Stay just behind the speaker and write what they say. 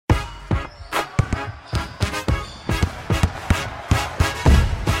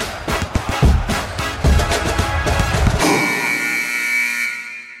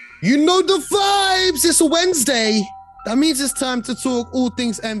You know the vibes. It's a Wednesday. That means it's time to talk all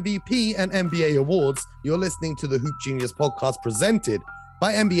things MVP and NBA awards. You're listening to the Hoop Genius podcast presented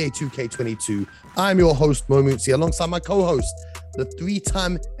by NBA 2K22. I'm your host, Mo Mootsie, alongside my co-host, the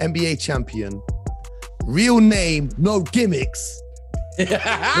three-time NBA champion. Real name, no gimmicks, Mr.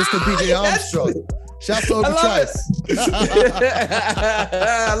 PJ Armstrong. Shout out to Trice.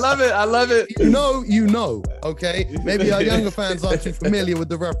 I love it. You know, okay? Maybe our younger fans aren't too familiar with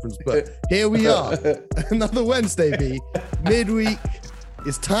the reference, but here we are. Another Wednesday, B. Midweek.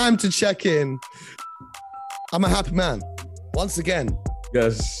 It's time to check in. I'm a happy man. Once again.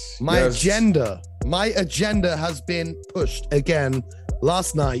 Yes. My agenda has been pushed again.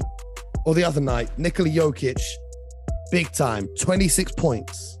 Last night, or the other night, Nikola Jokic, big time, 26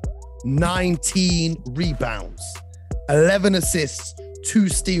 points. 19 rebounds, 11 assists, 2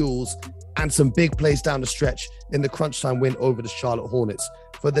 steals, and some big plays down the stretch in the crunch time win over the Charlotte Hornets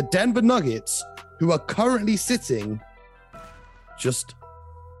for the Denver Nuggets, who are currently sitting just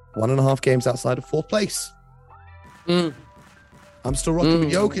 1.5 games outside of 4th place. I'm still rocking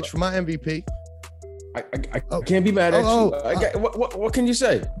with Jokic for my MVP. I can't be mad at you. What can you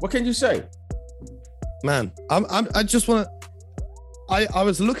say? What can you say? Man, I just want to. I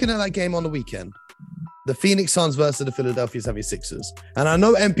was looking at that game on the weekend, the Phoenix Suns versus the Philadelphia 76ers. And I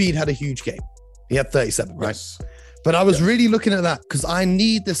know Embiid had a huge game. He had 37, right? Yes. But I was really looking at that because I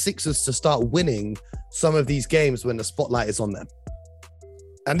need the Sixers to start winning some of these games when the spotlight is on them.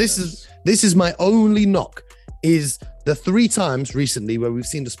 And this is my only knock, is the 3 times recently where we've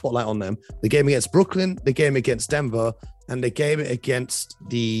seen the spotlight on them: the game against Brooklyn, the game against Denver, and the game against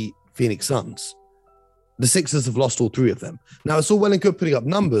the Phoenix Suns. The Sixers have lost all 3 of them. Now, it's all well and good putting up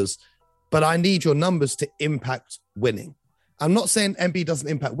numbers, but I need your numbers to impact winning. I'm not saying Embiid doesn't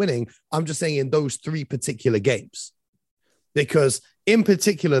impact winning. I'm just saying in those 3 particular games. Because in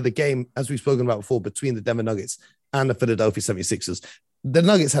particular, the game, as we've spoken about before, between the Denver Nuggets and the Philadelphia 76ers, the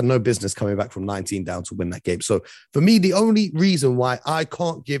Nuggets had no business coming back from 19 down to win that game. So for me, the only reason why I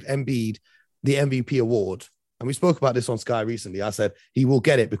can't give Embiid the MVP award, and we spoke about this on Sky recently. I said he will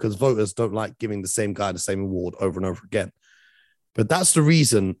get it because voters don't like giving the same guy the same award over and over again. But that's the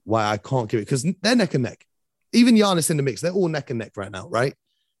reason why I can't give it, because they're neck and neck. Even Giannis in the mix, they're all neck and neck right now, right?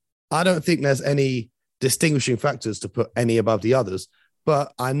 I don't think there's any distinguishing factors to put any above the others.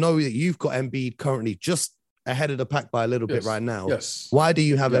 But I know that you've got Embiid currently just ahead of the pack by a little bit right now. Yes. Why do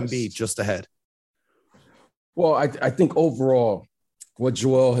you have Embiid just ahead? Well, I think overall, what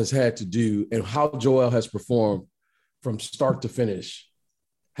Joel has had to do and how Joel has performed from start to finish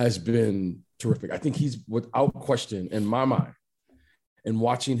has been terrific. I think he's without question in my mind, and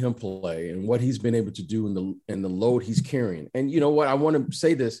watching him play and what he's been able to do in the load he's carrying. And you know what? I want to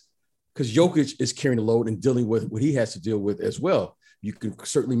say this because Jokic is carrying the load and dealing with what he has to deal with as well. You can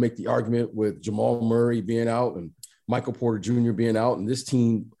certainly make the argument with Jamal Murray being out and Michael Porter Jr. being out. And this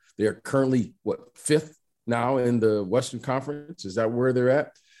team, they're currently, 5th now in the Western Conference? Is that where they're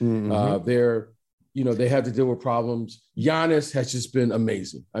at? Mm-hmm. They have to deal with problems. Giannis has just been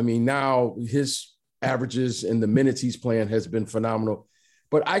amazing. I mean, now his averages and the minutes he's playing has been phenomenal.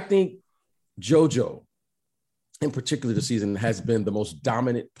 But I think JoJo, in particular this season, has been the most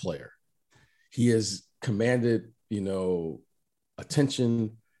dominant player. He has commanded,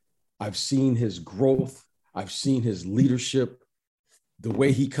 attention. I've seen his growth. I've seen his leadership, the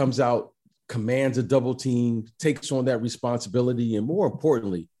way he comes out, commands a double team, takes on that responsibility. And more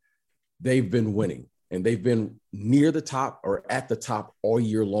importantly, they've been winning, and they've been near the top or at the top all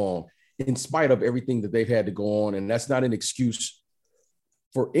year long, in spite of everything that they've had to go on. And that's not an excuse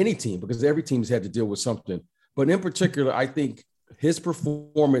for any team because every team's had to deal with something. But in particular, I think his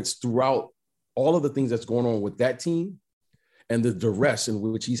performance throughout all of the things that's going on with that team and the duress in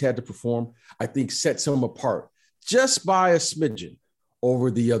which he's had to perform, I think sets him apart just by a smidgen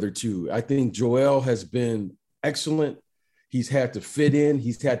over the other 2. I think Joel has been excellent. He's had to fit in.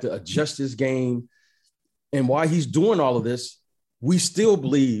 He's had to adjust his game. And while he's doing all of this, we still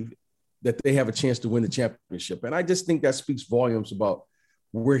believe that they have a chance to win the championship. And I just think that speaks volumes about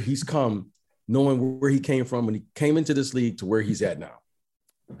where he's come, knowing where he came from when he came into this league to where he's at now.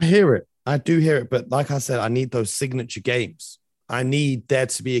 I hear it. I do hear it. But like I said, I need those signature games. I need there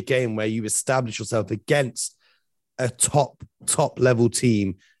to be a game where you establish yourself against a top level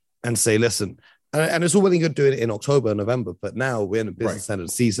team and say, listen, and it's all well and good doing it in October, November, but now we're in the business end of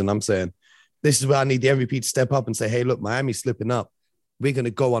the season. I'm saying this is where I need the MVP to step up and say, hey, look, Miami's slipping up. We're going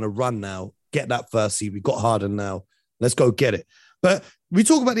to go on a run now, get that first seed. We got Harden now. Let's go get it. But we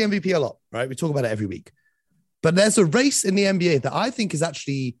talk about the MVP a lot, right? We talk about it every week. But there's a race in the NBA that I think is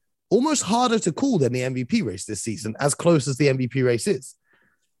actually almost harder to call than the MVP race this season, as close as the MVP race is.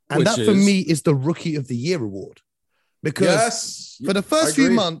 And that for me is the Rookie of the Year award. Because for the first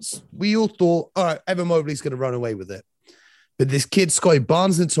few months, we all thought, all right, Evan Mobley's going to run away with it. But this kid, Scotty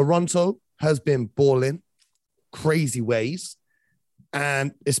Barnes in Toronto, has been balling crazy ways.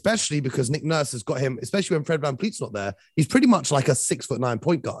 And especially because Nick Nurse has got him, especially when Fred VanVleet's not there, he's pretty much like a 6'9"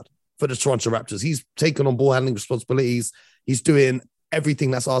 point guard for the Toronto Raptors. He's taken on ball handling responsibilities. He's doing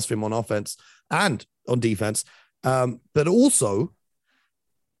everything that's asked of him on offense and on defense. But also,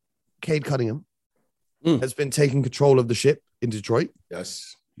 Cade Cunningham has been taking control of the ship in Detroit.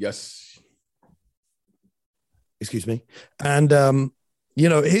 Yes. Excuse me. And,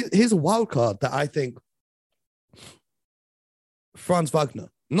 here's a wild card that I think Franz Wagner,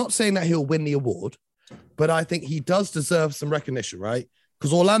 not saying that he'll win the award, but I think he does deserve some recognition, right?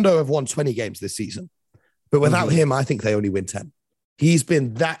 Because Orlando have won 20 games this season. But without him, I think they only win 10. He's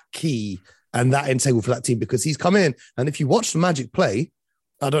been that key and that integral for that team because he's come in. And if you watch the Magic play,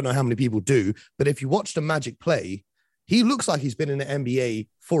 I don't know how many people do, but if you watch the Magic play, he looks like he's been in the NBA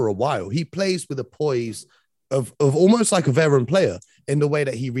for a while. He plays with a poise of almost like a veteran player in the way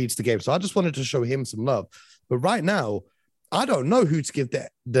that he reads the game. So I just wanted to show him some love. But right now, I don't know who to give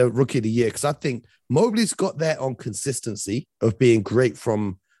the Rookie of the Year because I think Mobley's got there on consistency of being great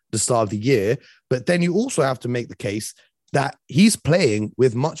from the start of the year. But then you also have to make the case that he's playing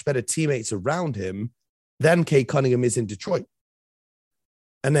with much better teammates around him than Cade Cunningham is in Detroit.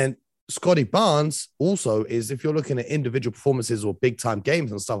 And then Scotty Barnes also is, if you're looking at individual performances or big time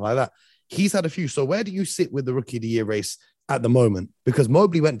games and stuff like that, he's had a few. So where do you sit with the Rookie of the Year race at the moment? Because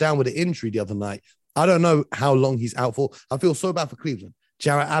Mobley went down with an injury the other night. I don't know how long he's out for. I feel so bad for Cleveland.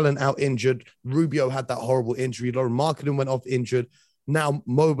 Jarrett Allen out injured. Rubio had that horrible injury. Lauren Marketing went off injured. Now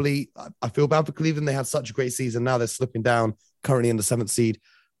Mobley, I feel bad for Cleveland. They had such a great season. Now they're slipping down, currently in the 7th seed.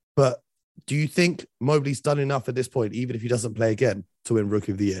 But do you think Mobley's done enough at this point, even if he doesn't play again, to win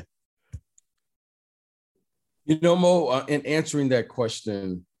Rookie of the Year? Mo, in answering that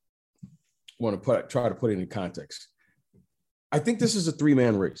question, I want to try to put it in context. I think this is a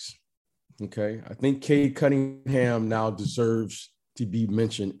 3-man race. Okay. I think Cade Cunningham now deserves to be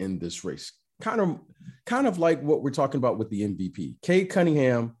mentioned in this race. Kind of like what we're talking about with the MVP. Cade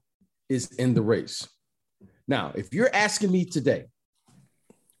Cunningham is in the race. Now, if you're asking me today,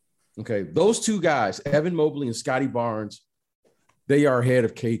 okay, those two guys, Evan Mobley and Scotty Barnes, they are ahead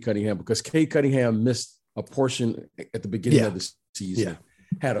of Cade Cunningham because Cade Cunningham missed a portion at the beginning of the season,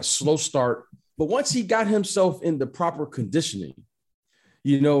 had a slow start. But once he got himself in the proper conditioning,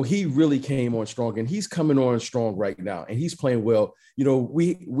 he really came on strong, and he's coming on strong right now, and he's playing well.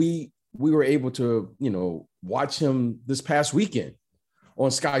 We were able to, watch him this past weekend on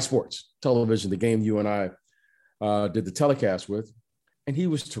Sky Sports television, the game you and I did the telecast with, and he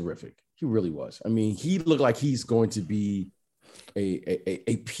was terrific. He really was. I mean, he looked like he's going to be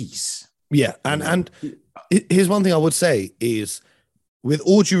a piece. Yeah, and here's one thing I would say is, with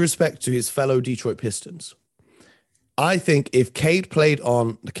all due respect to his fellow Detroit Pistons, I think if Cade played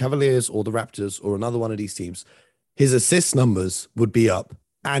on the Cavaliers or the Raptors or another one of these teams, his assist numbers would be up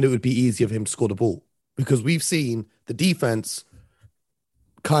and it would be easier for him to score the ball because we've seen the defense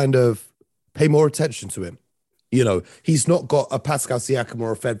kind of pay more attention to him. He's not got a Pascal Siakam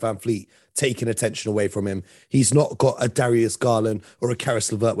or a Fred VanVleet taking attention away from him. He's not got a Darius Garland or a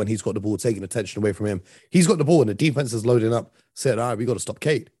Karis LeVert when he's got the ball taking attention away from him. He's got the ball and the defense is loading up, said, all right, we got to stop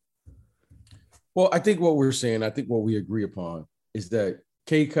Cade. Well, I think what we're saying, I think what we agree upon is that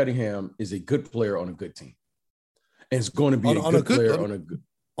Cade Cunningham is a good player on a good team. And it's going to be a good player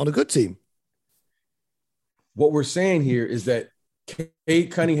on a good team. What we're saying here is that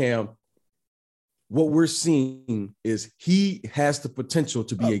Cade Cunningham, what we're seeing is he has the potential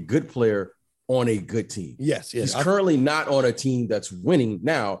to be a good player on a good team. Yes. He's currently not on a team that's winning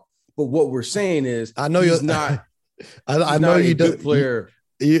now, but what we're saying is I know he's not. I know you good player.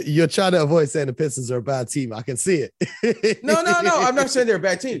 You're trying to avoid saying the Pistons are a bad team. I can see it. No. I'm not saying they're a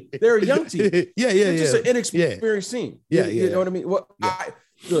bad team. They're a young team. They're just an inexperienced team. You know what I mean? Well,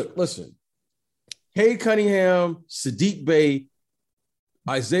 look, listen. Cade Cunningham, Saddiq Bey,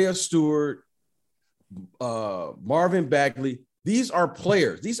 Isaiah Stewart, Marvin Bagley. These are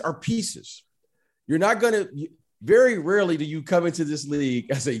players. These are pieces. You're not going to – very rarely do you come into this league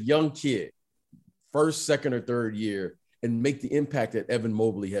as a young kid, first, second, or third year, and make the impact that Evan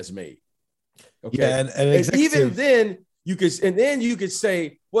Mobley has made. Okay. Yeah, and even then you could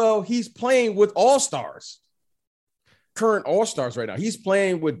say, well, he's playing with all-stars, current all-stars right now. He's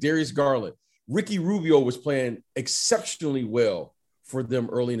playing with Darius Garland. Ricky Rubio was playing exceptionally well for them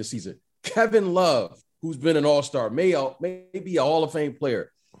early in the season. Kevin Love, who's been an all-star, may be a Hall of Fame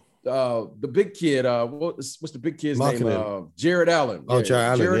player. The big kid, what's the big kid's Marketing. name? Jared Allen. Oh,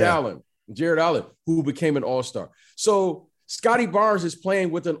 Yeah, Jared Allen. Jared Allen, who became an all-star. So Scotty Barnes is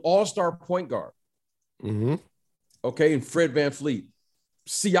playing with an all-star point guard. Mm-hmm. Okay, and Fred VanVleet.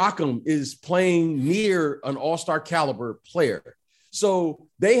 Siakam is playing near an all-star caliber player. So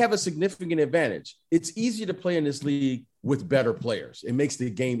they have a significant advantage. It's easier to play in this league with better players. It makes the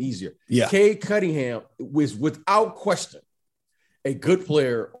game easier. Yeah. Cade Cunningham was without question a good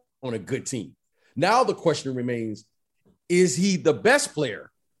player on a good team. Now the question remains, is he the best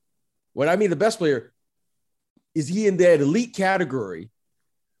player? When I mean the best player, is he in that elite category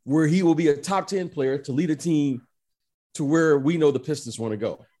where he will be a top 10 player to lead a team to where we know the Pistons want to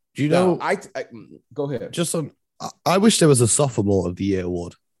go? Do you know? Now, go ahead. I wish there was a sophomore of the year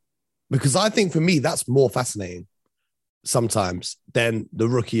award, because I think for me that's more fascinating sometimes than the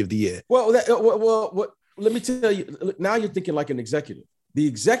rookie of the year. Well, let me tell you. Now you're thinking like an executive. The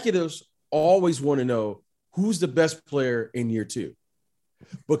executives always want to know who's the best player in year two,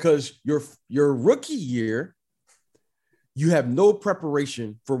 because your rookie year, you have no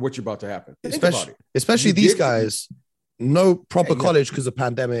preparation for what you're about to happen. Especially these guys, no proper college because of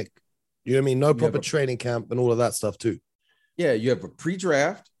pandemic. You know what I mean? No proper training camp and all of that stuff too. Yeah, you have a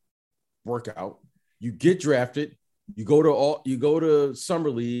pre-draft workout. You get drafted. You go to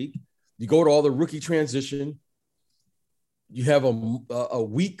summer league. You go to all the rookie transition. You have a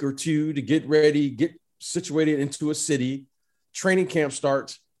week or two to get ready, get situated into a city. Training camp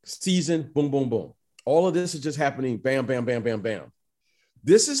starts. Season, boom, boom, boom. All of this is just happening. Bam, bam, bam, bam, bam.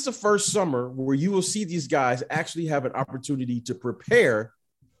 This is the first summer where you will see these guys actually have an opportunity to prepare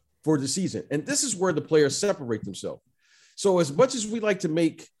for the season. And this is where the players separate themselves. So as much as we like to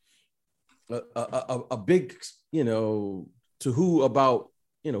make a big, to who about,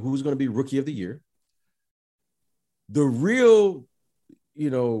 who's going to be rookie of the year, the real,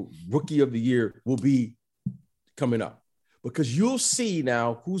 rookie of the year will be coming up, because you'll see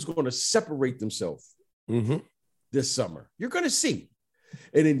now who's going to separate themselves this summer. You're going to see.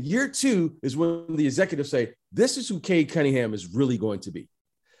 And in year two is when the executives say, this is who Cade Cunningham is really going to be.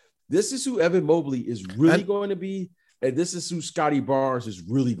 This is who Evan Mobley is really going to be. And this is who Scotty Barnes is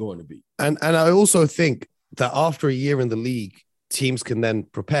really going to be. And I also think that after a year in the league, teams can then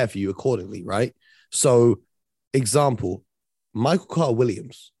prepare for you accordingly, right? So, example, Michael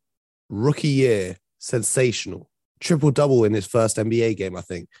Carter-Williams, rookie year, sensational. Triple-double in his first NBA game, I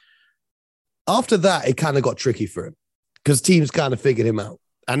think. After that, it kind of got tricky for him because teams kind of figured him out.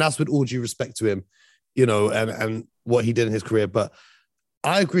 And that's with all due respect to him, and what he did in his career. But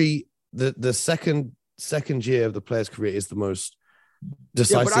I agree that the second year of the player's career is the most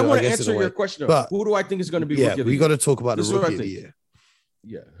decisive. Yeah, but I want to answer your question. But who do I think is going to be rookie of the year? We got to talk about the rookie of the year.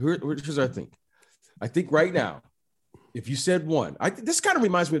 Yeah, here's what I think. I think right now, if you said one, this kind of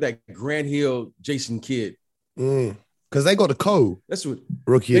reminds me of that Grant Hill, Jason Kidd. Because they got the That's what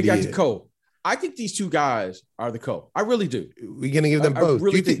rookie of the year. They got the co. I think these two guys are the co. I really do. We're going to give them both. Do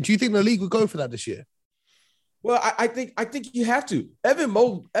you think the league would go for that this year? Well, I think you have to. Evan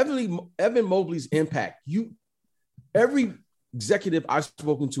Mobley's impact. Every executive I've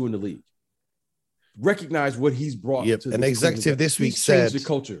spoken to in the league recognize what he's brought. Yep. To an executive this week said the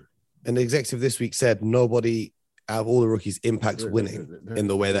culture. An executive this week said nobody out of all the rookies impacts winning in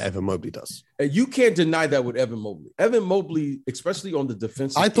the way that Evan Mobley does. And you can't deny that with Evan Mobley. Evan Mobley, especially on the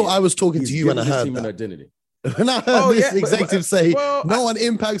defensive. I thought I was talking to you when I heard that. Identity. When I heard this executive say no one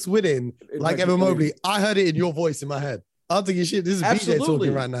impacts winning like Evan Mobley, I heard it in your voice in my head. I'm thinking, shit, this is BJ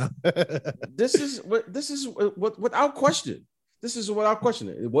talking right now. This is without question. This is without question.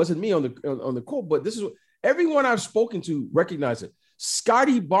 It wasn't me on the call, but this is what everyone I've spoken to recognize it.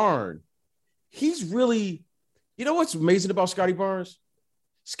 Scotty Barnes, he's really, what's amazing about Scotty Barnes?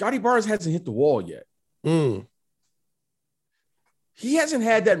 Scotty Barnes hasn't hit the wall yet. He hasn't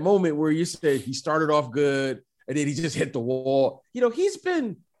had that moment where you say he started off good and then he just hit the wall. He's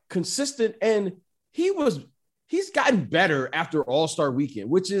been consistent and he's gotten better after All-Star Weekend,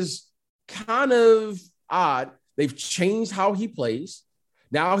 which is kind of odd. They've changed how he plays.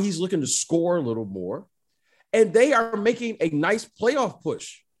 Now he's looking to score a little more. And they are making a nice playoff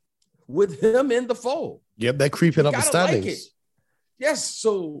push with him in the fold. Yep, they're creeping up the standings. Like yes,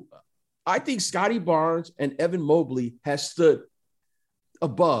 so I think Scotty Barnes and Evan Mobley has stood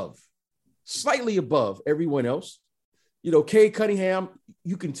slightly above everyone else. Cade Cunningham,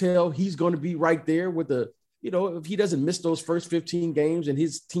 you can tell he's going to be right there with if he doesn't miss those first 15 games and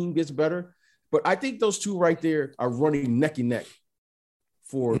his team gets better. But I think those two right there are running neck and neck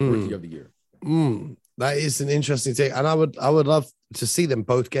for Rookie of the Year. That is an interesting take. And I would love to see them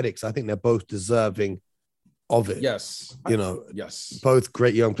both get it because I think they're both deserving of it. Yes. Yes. Both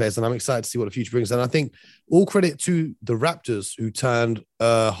great young players, and I'm excited to see what the future brings. And I think all credit to the Raptors, who turned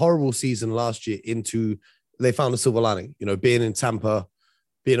a horrible season last year into, they found a silver lining, being in Tampa,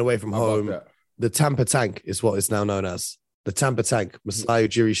 being away from home. The Tampa Tank is what it's now known as. The Tampa Tank. Masai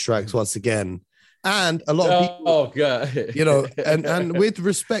Ujiri strikes once again. And a lot of people, oh God, and with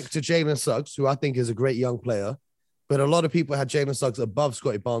respect to Jalen Suggs, who I think is a great young player, but a lot of people had Jalen Suggs above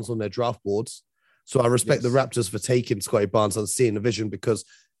Scotty Barnes on their draft boards. So I respect the Raptors for taking Scotty Barnes and seeing the vision, because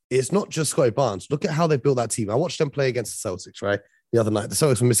it's not just Scotty Barnes. Look at how they built that team. I watched them play against the Celtics, right? The other night. The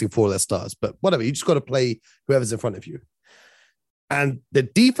Celtics were missing 4 of their stars, but whatever. You just got to play whoever's in front of you. And the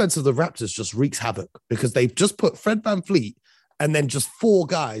defense of the Raptors just wreaks havoc, because they've just put Fred VanVleet and then just 4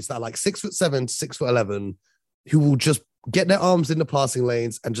 guys that are like 6'7", 6'11", who will just get their arms in the passing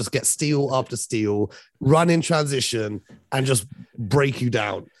lanes and just get steal after steal, run in transition, and just break you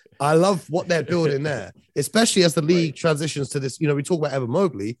down. I love what they're building there, especially as the league transitions to this. We talk about Evan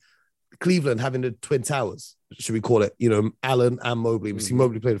Mobley, Cleveland having the Twin Towers, should we call it? Allen and Mobley. We see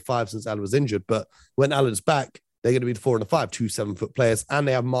Mobley played at 5 since Allen was injured, but when Allen's back, they're going to be the 4 and the 5, 2 7-foot players, and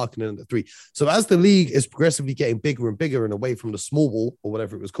they have Markkanen at the 3. So as the league is progressively getting bigger and bigger and away from the small ball or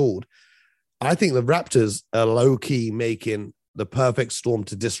whatever it was called, I think the Raptors are low-key making the perfect storm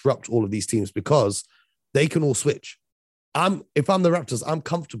to disrupt all of these teams, because they can all switch. If I'm the Raptors, I'm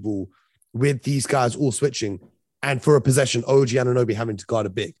comfortable with these guys all switching, and for a possession, OG Anunoby having to guard a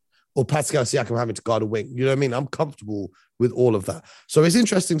big, or Pascal Siakam having to guard a wing. You know what I mean? I'm comfortable with all of that. So it's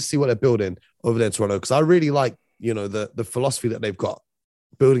interesting to see what they're building over there in Toronto, because I really like, the philosophy that they've got,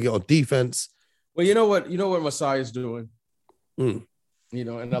 building it on defense. Well, you know what Masai is doing? Mm.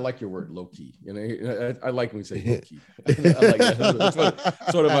 And I like your word, low key. I like when you say low key. I like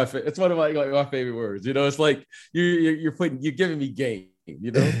that. It's one of my favorite words. It's like you're giving me game.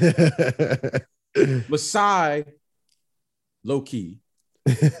 Masai, low key,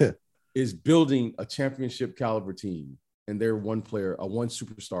 is building a championship caliber team, and they're one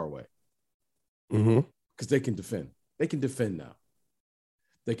superstar away. Because they can defend. They can defend now.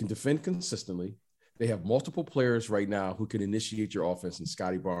 They can defend consistently. They have multiple players right now who can initiate your offense in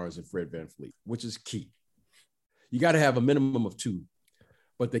Scotty Barnes and Fred VanVleet, which is key. You got to have a minimum of 2,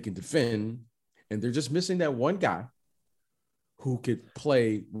 but they can defend, and they're just missing that one guy who could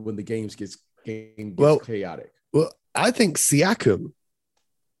play when the game gets chaotic. Well, I think Siakam,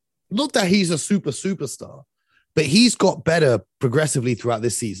 not that he's a superstar, but he's got better progressively throughout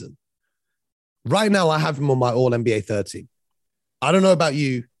this season. Right now, I have him on my All-NBA 3rd team. I don't know about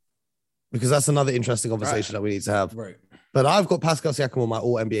you, because that's another interesting conversation that we need to have. Right. But I've got Pascal Siakam on my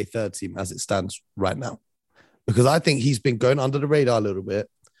All-NBA 3rd team as it stands right now, because I think he's been going under the radar a little bit,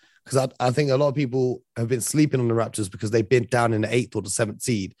 because I think a lot of people have been sleeping on the Raptors because they've been down in the 8th or the 7th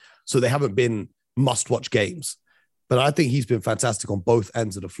seed, so they haven't been must-watch games. But I think he's been fantastic on both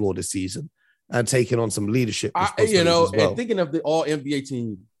ends of the floor this season and taking on some leadership responsibilities as well. And thinking of the All-NBA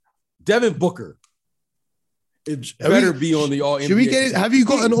team, Devin Booker, it better be on the All-NBA. Should we get it? Have you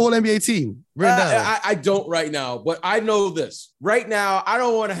got an All-NBA team? I don't right now, but I know this. Right now, I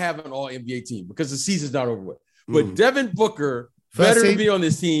don't want to have an All-NBA team because the season's not over with. But Devin Booker better be on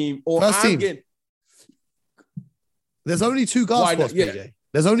this team, or I'm getting. There's only 2 guard spots, PJ.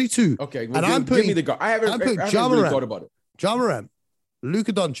 There's only 2. Okay, well, and give me the guard. I haven't really thought about it. Ja Morant,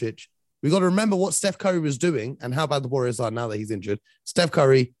 Luka Doncic. We got to remember what Steph Curry was doing and how bad the Warriors are now that he's injured. Steph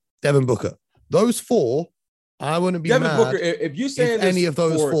Curry, Devin Booker. Those 4, I wouldn't be Devin mad Booker, if you say any of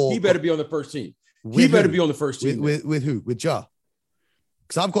those 4, he better be on the first team. He better be on the first team. With who? With Ja.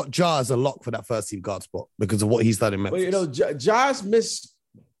 Because I've got Ja as a lock for that first team guard spot because of what he's done in Memphis. Well, Ja's missed,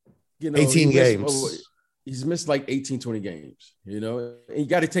 18 games. He's missed like 18, 20 games, and you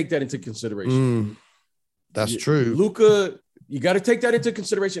got to take that into consideration. That's true. Luka, you got to take that into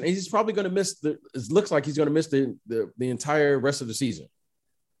consideration. And he's probably going to miss it looks like he's going to miss the entire rest of the season.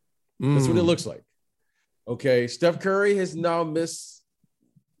 That's what it looks like. Okay. Steph Curry has now missed,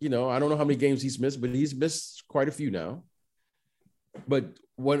 I don't know how many games he's missed, but he's missed quite a few now. But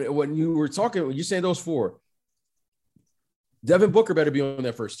when you were talking, when you saying those 4, Devin Booker better be on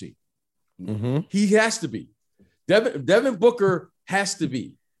that first team. He has to be. Devin Booker has to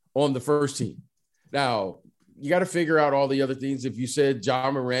be on the first team. Now, you got to figure out all the other things. If you said Ja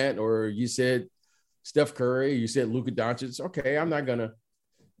Morant or you said Steph Curry, you said Luka Doncic, okay, I'm not gonna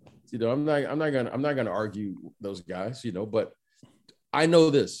argue those guys, but I know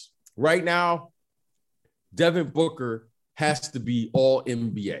this. Right now, Devin Booker has to be all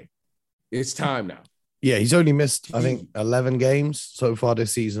NBA. It's time now. Yeah, he's only missed, I think, 11 games so far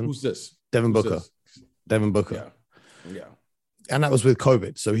this season. Who's this? Devin Booker. Devin Booker. Yeah. And that was with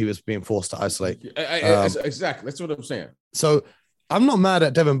COVID. So he was being forced to isolate. Exactly. That's what I'm saying. So I'm not mad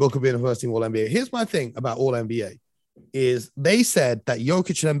at Devin Booker being a first team All NBA. Here's my thing about All NBA is they said that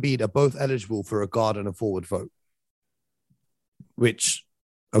Jokic and Embiid are both eligible for a guard and a forward vote. Which,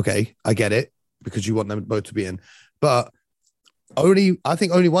 okay, I get it because you want them both to be in. But I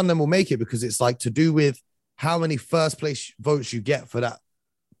think only one of them will make it because it's like to do with how many first place votes you get for that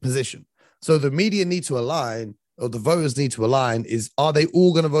position. So the media need to align, or the voters need to align, are they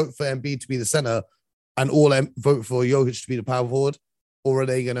all going to vote for Embiid to be the center and all vote for Jokic to be the power forward? Or are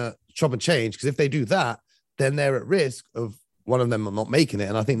they going to chop and change? Because if they do that, then they're at risk of one of them not making it.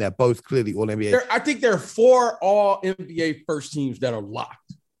 And I think they're both clearly all NBA. I think there are 4 all NBA first teams that are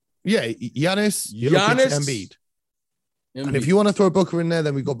locked. Yeah, Giannis, Embiid. And if you want to throw Booker in there,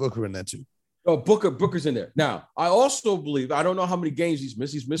 then we got Booker in there too. Oh, Booker's in there. Now, I also believe, I don't know how many games he's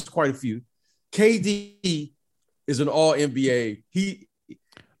missed. He's missed quite a few. KD is an all NBA.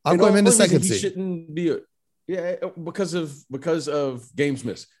 I've got him in the second team. He shouldn't be because of games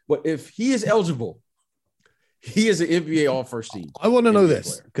missed. But if he is eligible, he is an NBA all first team. I want to know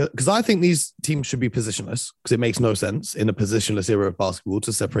this because I think these teams should be positionless because it makes no sense in a positionless era of basketball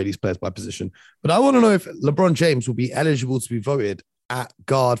to separate these players by position. But I want to know if LeBron James will be eligible to be voted at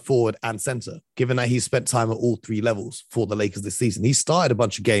guard, forward, and center, given that he's spent time at all 3 levels for the Lakers this season. He started a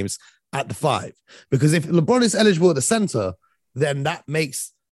bunch of games at the 5 because if LeBron is eligible at the center, then that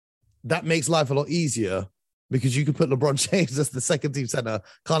makes life a lot easier. Because you can put LeBron James as the second team center,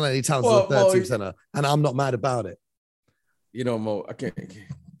 Karl-Anthony Towns as the third team center, and I'm not mad about it. You know, Mo, can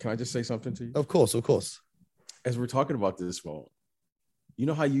I just say something to you? Of course. As we're talking about this, Mo, you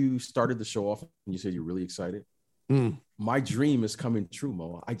know how you started the show off and you said you're really excited? My dream is coming true,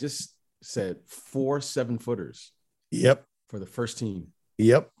 Mo. I just said 4 7-footers. Yep. For the first team.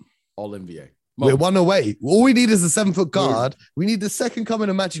 Yep. All NBA. We're one away. All we need is a 7-foot guard. We need the second coming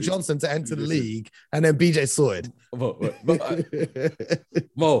of Magic Johnson to enter the league, and then BJ Sloyd.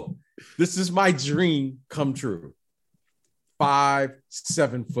 Mo, this is my dream come true. 5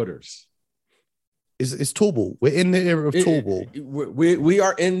 7-footers. It's tall ball. We're in the era of tall ball.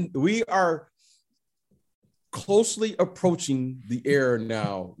 We are closely approaching the era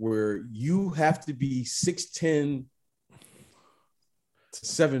now where you have to be 6'10" to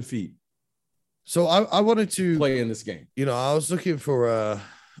 7 feet. So I wanted to play in this game. You know, I was looking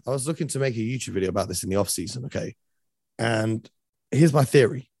to make a YouTube video about this in the off season. Okay. And here's my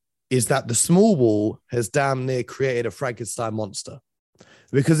theory is that the small ball has damn near created a Frankenstein monster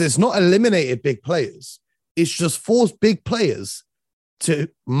because it's not eliminated big players. It's just forced big players to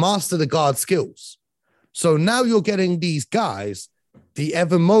master the guard skills. So now you're getting these guys, the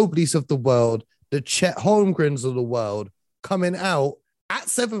Evan Mobleys of the world, the Chet Holmgrens of the world coming out at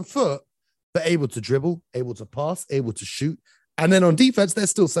 7 foot, but able to dribble, able to pass, able to shoot. And then on defense, they're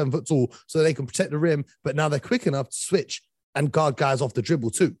still 7 foot tall, so they can protect the rim, but now they're quick enough to switch and guard guys off the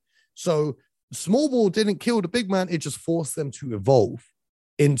dribble too. So small ball didn't kill the big man. It just forced them to evolve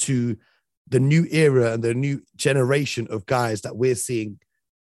into the new era and the new generation of guys that we're seeing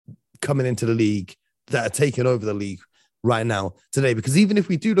coming into the league that are taking over the league right now today. Because even if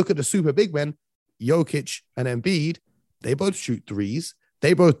we do look at the super big men, Jokic and Embiid, they both shoot threes.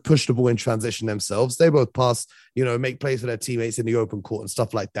 They both push the ball in transition themselves. They both pass, make plays for their teammates in the open court and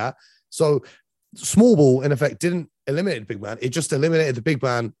stuff like that. So small ball, in effect, didn't eliminate the big man. It just eliminated the big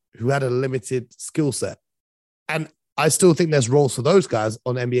man who had a limited skill set. And I still think there's roles for those guys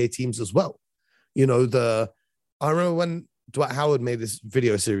on NBA teams as well. I remember when Dwight Howard made this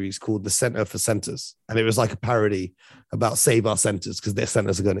video series called The Center for Centers. And it was like a parody about save our centers because their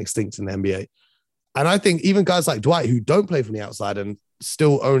centers are going extinct in the NBA. And I think even guys like Dwight who don't play from the outside and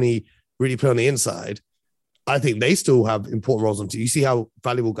still only really play on the inside, I think they still have important roles on team. You see how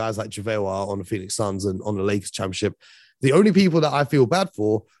valuable guys like JaVale are on the Phoenix Suns and on the Lakers championship. The only people that I feel bad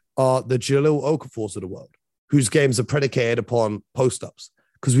for are the Jahlil Okafors of the world, whose games are predicated upon post-ups,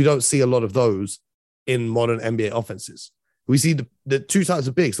 because we don't see a lot of those in modern NBA offenses. We see the two types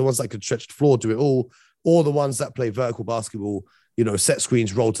of bigs, the ones that can stretch the floor, do it all, or the ones that play vertical basketball, set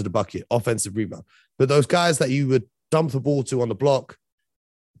screens, roll to the bucket, offensive rebound. But those guys that you would dump the ball to on the block,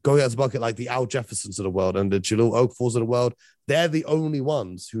 going out to the bucket like the Al Jeffersons of the world and the Jahlil Okafors of the world, they're the only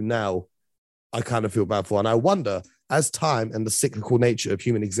ones who now I kind of feel bad for. And I wonder, as time and the cyclical nature of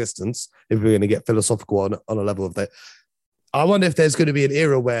human existence, if we're going to get philosophical on a level of that, I wonder if there's going to be an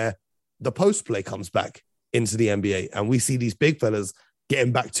era where the post play comes back into the NBA and we see these big fellas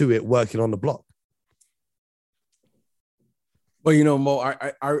getting back to it, working on the block. Well, Mo,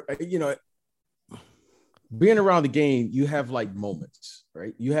 I being around the game, you have like moments,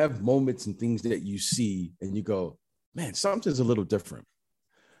 right? You have moments and things that you see and you go, man, something's a little different.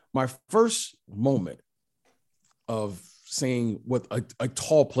 My first moment of saying what a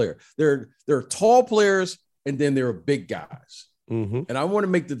tall player, there are tall players and then there are big guys. Mm-hmm. And I want to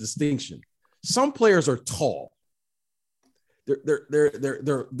make the distinction. Some players are tall.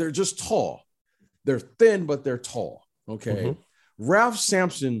 They're just tall. They're thin, but they're tall. Okay. Mm-hmm. Ralph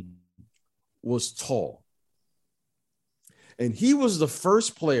Sampson was tall. And he was the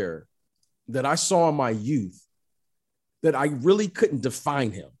first player that I saw in my youth that I really couldn't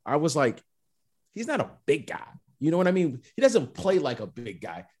define him. I was like, he's not a big guy. You know what I mean? He doesn't play like a big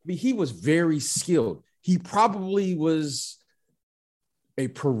guy. I mean, he was very skilled. He probably was a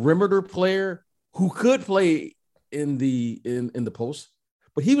perimeter player who could play in the post,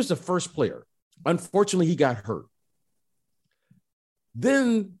 but he was the first player. Unfortunately, he got hurt.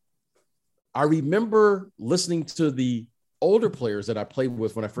 Then I remember listening to the older players that I played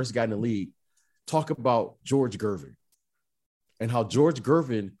with when I first got in the league talk about George Gervin and how George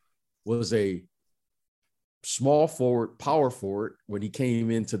Gervin was a small forward, power forward when he came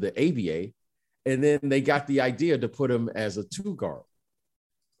into the ABA. And then they got the idea to put him as a 2 guard.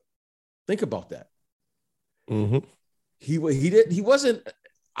 Think about that. Mm-hmm. He wasn't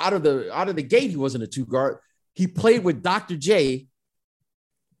out of the gate. He wasn't a 2 guard. He played with Dr. J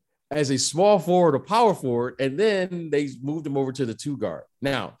as a small forward or power forward, and then they moved him over to the 2 guard.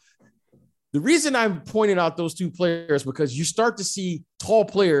 Now, the reason I'm pointing out those two players because you start to see tall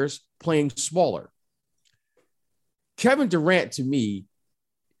players playing smaller. Kevin Durant, to me,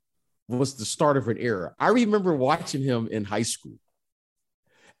 was the start of an era. I remember watching him in high school,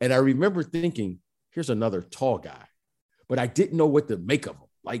 and I remember thinking, here's another tall guy, but I didn't know what to make of him.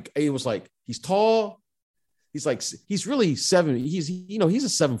 Like, it was like, he's tall. He's really 7. He's a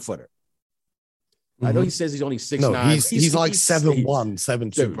 7-footer. Mm-hmm. I know he says he's only 6'9". No, he's like 7'1",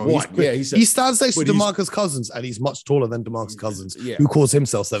 7'2". Bro. He stands next to DeMarcus Cousins, and he's much taller than DeMarcus Cousins, who calls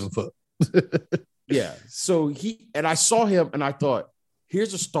himself 7 foot. Yeah. So I saw him and I thought,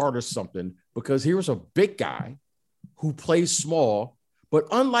 here's a start or something, because he was a big guy who plays small, but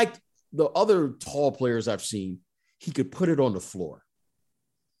unlike the other tall players I've seen, he could put it on the floor.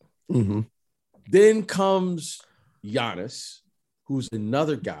 Mm-hmm. Then comes Giannis, who's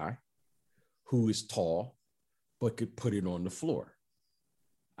another guy who is tall, but could put it on the floor.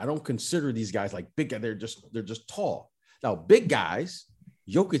 I don't consider these guys like big guys. They're just tall. Now, big guys,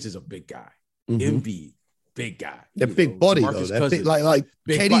 Jokic is a big guy. Mm-hmm. Embiid, big guy. They're big body, though. They're big, like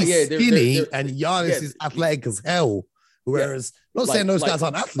KD's skinny and Giannis is athletic as hell. Whereas, not saying those guys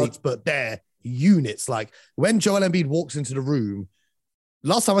aren't athletes, but they're units. Like, when Joel Embiid walks into the room,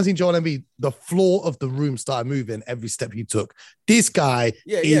 last time I seen Joel Embiid, the floor of the room started moving every step he took. This guy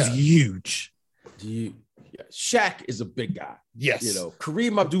is huge. Shaq is a big guy. Yes.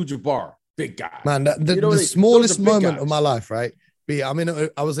 Kareem Abdul-Jabbar, big guy. Man, the smallest moment of my life, right?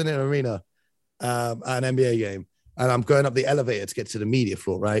 I was in an arena, an NBA game, and I'm going up the elevator to get to the media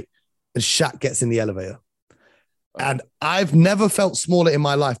floor, right? And Shaq gets in the elevator. And I've never felt smaller in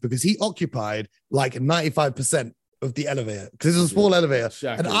my life because he occupied like 95% of the elevator because it's a small elevator.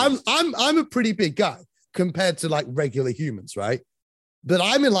 And I'm a pretty big guy compared to like regular humans, right? But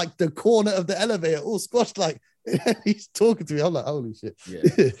I'm in like the corner of the elevator, all squashed, like he's talking to me. I'm like, holy shit.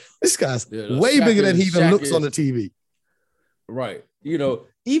 Yeah. This guy's way bigger than he even looks on the TV. Right.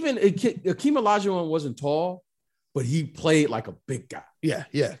 Even Akeem Olajuwon wasn't tall, but he played like a big guy. Yeah.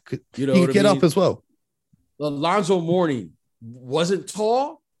 He could get up as well. Alonzo Mourning wasn't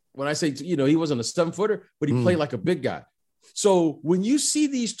tall. When I say, he wasn't a 7-footer, but he played like a big guy. So when you see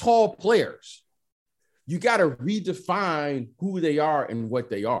these tall players, you got to redefine who they are and what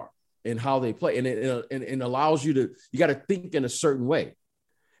they are and how they play. And it allows you got to think in a certain way.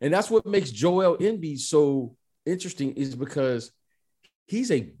 And that's what makes Joel Embiid so interesting, is because he's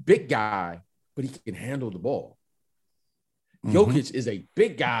a big guy, but he can handle the ball. Mm-hmm. Jokic is a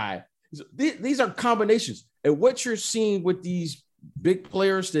big guy. These are combinations. And what you're seeing with these big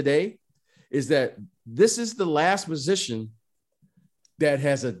players today is that this is the last position that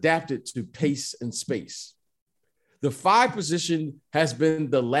has adapted to pace and space. The 5 position has been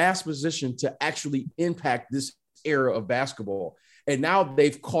the last position to actually impact this era of basketball. And now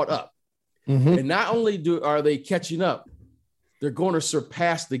they've caught up. Mm-hmm. And not only are they catching up, they're going to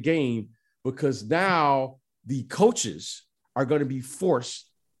surpass the game, because now the coaches are going to be forced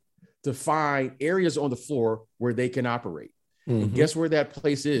to find areas on the floor where they can operate. Mm-hmm. And guess where that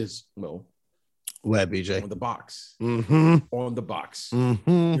place is, Mo? Where, BJ? On the box. Mm-hmm. On the box.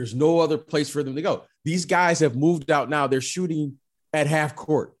 Mm-hmm. There's no other place for them to go. These guys have moved out now. They're shooting at half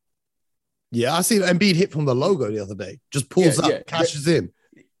court. Yeah, I see Embiid hit from the logo the other day. Just pulls up, cashes in.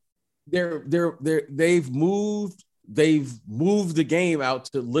 They've moved they've moved the game out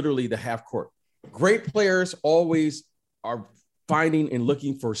to literally the half court. Great players always are finding and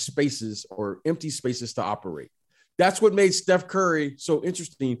looking for spaces or empty spaces to operate. That's what made Steph Curry so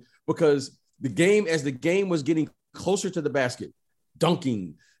interesting, because as the game was getting closer to the basket,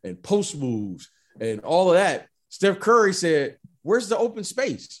 dunking and post moves and all of that, Steph Curry said, where's the open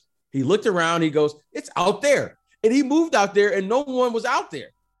space? He looked around, he goes, it's out there. And he moved out there and no one was out there.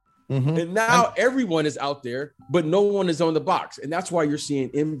 Mm-hmm. And now everyone is out there, but no one is on the box. And that's why you're seeing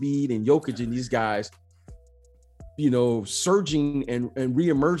Embiid and Jokic and these guys, surging and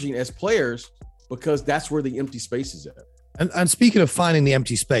reemerging as players, because that's where the empty space is at. And speaking of finding the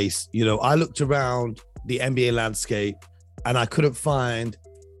empty space, I looked around the NBA landscape and I couldn't find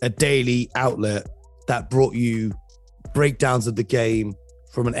a daily outlet that brought you breakdowns of the game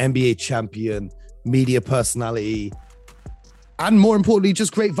from an NBA champion, media personality, and more importantly,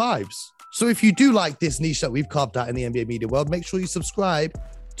 just great vibes. So if you do like this niche that we've carved out in the NBA media world, make sure you subscribe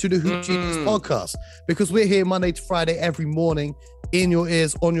to the Hoop Genius podcast, because we're here Monday to Friday every morning, in your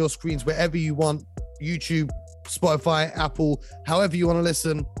ears, on your screens, wherever you want, YouTube, Spotify, Apple, however you want to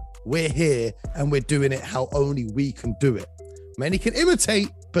listen, we're here and we're doing it how only we can do it. Many can imitate,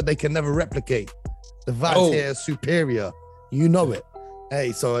 but they can never replicate. The vibe here is superior. You know it.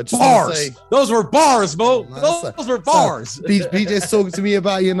 Hey, so I just want to say, those were bars, Mo. Those were bars. So, BJ's talking to me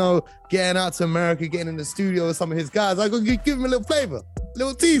about, getting out to America, getting in the studio with some of his guys. I'm going to give him a little flavor, a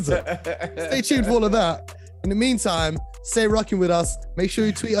little teaser. Stay tuned for all of that. In the meantime, stay rocking with us. Make sure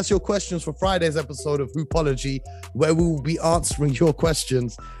you tweet us your questions for Friday's episode of Hoopology, where we will be answering your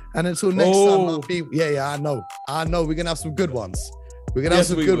questions. And until next time, I know. We're going to have some good ones. We're going to have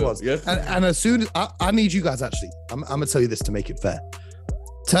some good ones. Yes. And as soon as I need you guys, actually, I'm going to tell you this to make it fair.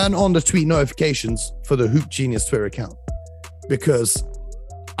 Turn on the tweet notifications for the Hoop Genius Twitter account, because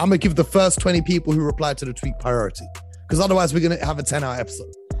I'm going to give the first 20 people who reply to the tweet priority, because otherwise we're going to have a 10-hour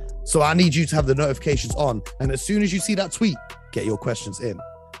episode. So I need you to have the notifications on. And as soon as you see that tweet, get your questions in.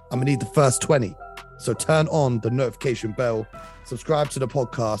 I'm going to need the first 20. So turn on the notification bell, subscribe to the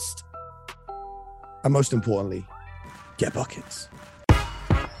podcast, and most importantly, get buckets.